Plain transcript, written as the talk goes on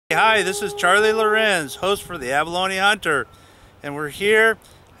Hi, this is Charlie Lorenz, host for the Abalone Hunter, and we're here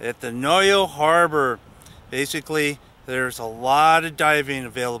at the Noyo Harbor. Basically, there's a lot of diving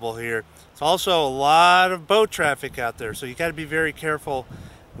available here. It's also a lot of boat traffic out there, so you got to be very careful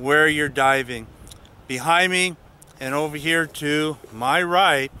where you're diving. Behind me and over here to my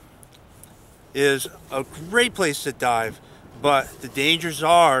right is a great place to dive, but the dangers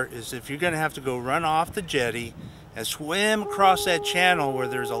is if you're going to have to go run off the jetty and swim across that channel where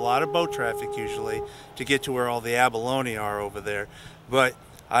there's a lot of boat traffic usually to get to where all the abalone are over there. But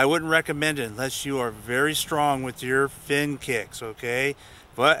I wouldn't recommend it unless you are very strong with your fin kicks, okay?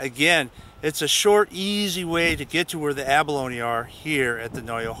 But again, it's a short, easy way to get to where the abalone are here at the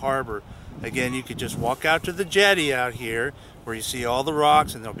Noyo Harbor. Again, you could just walk out to the jetty out here where you see all the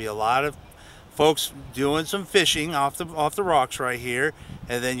rocks, and there'll be a lot of folks doing some fishing off the rocks right here,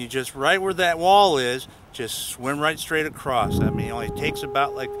 and then you just right where that wall is, just swim right straight across. I mean, it only takes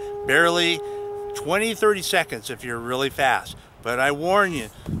about like barely 20-30 seconds if you're really fast. But I warn you,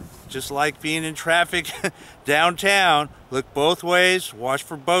 just like being in traffic downtown, look both ways, watch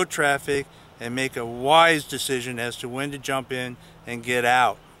for boat traffic, and make a wise decision as to when to jump in and get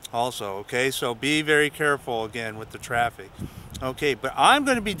out also, okay? So be very careful again with the traffic. Okay, but I'm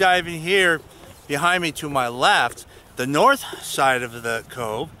going to be diving here behind me to my left, the north side of the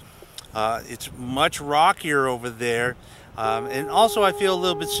cove. It's much rockier over there, and also I feel a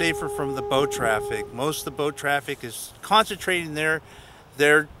little bit safer from the boat traffic. Most of the boat traffic is concentrating their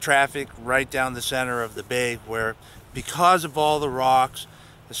traffic right down the center of the bay, where because of all the rocks,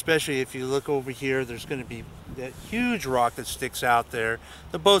 especially if you look over here, there's going to be that huge rock that sticks out there.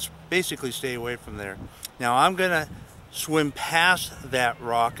 The boats basically stay away from there. Now I'm going to swim past that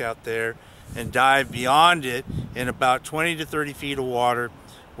rock out there and dive beyond it in about 20 to 30 feet of water,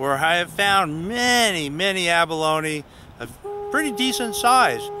 where I have found many abalone of pretty decent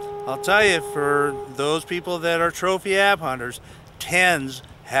size. I'll tell you, for those people that are trophy ab hunters, tens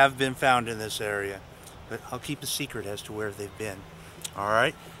have been found in this area. But I'll keep a secret as to where they've been. All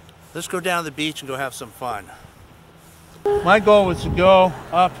right, let's go down to the beach and go have some fun. My goal was to go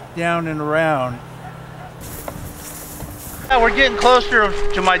up, down, and around. Now we're getting closer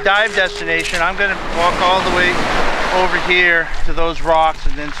to my dive destination. I'm going to walk all the way over here to those rocks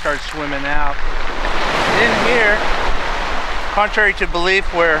and then start swimming out. In here, contrary to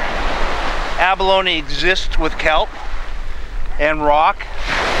belief, where abalone exists with kelp and rock,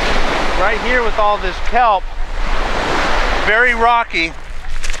 right here with all this kelp, very rocky,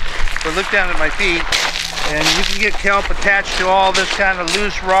 but look down at my feet, and you can get kelp attached to all this kind of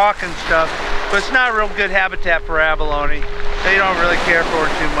loose rock and stuff, but it's not real good habitat for abalone. They don't really care for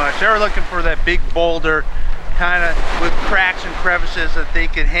it too much. They're looking for that big boulder, kind of with cracks and crevices that they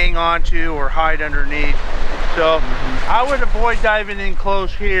can hang on to or hide underneath. So I would avoid diving in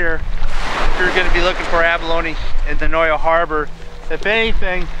close here if you're going to be looking for abalone in the Noyo Harbor. If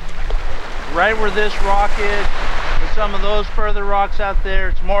anything, right where this rock is, and some of those further rocks out there,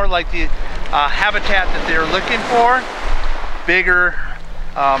 it's more like the habitat that they're looking for. Bigger,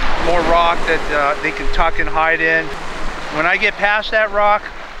 more rock that they can tuck and hide in. When I get past that rock,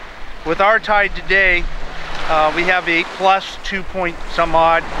 with our tide today, we have 8 plus 2 point some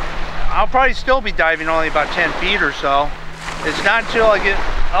odd. I'll probably still be diving only about 10 feet or so. It's not until I get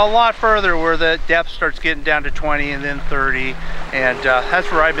a lot further where the depth starts getting down to 20 and then 30, and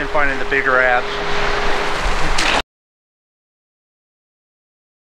that's where I've been finding the bigger abs.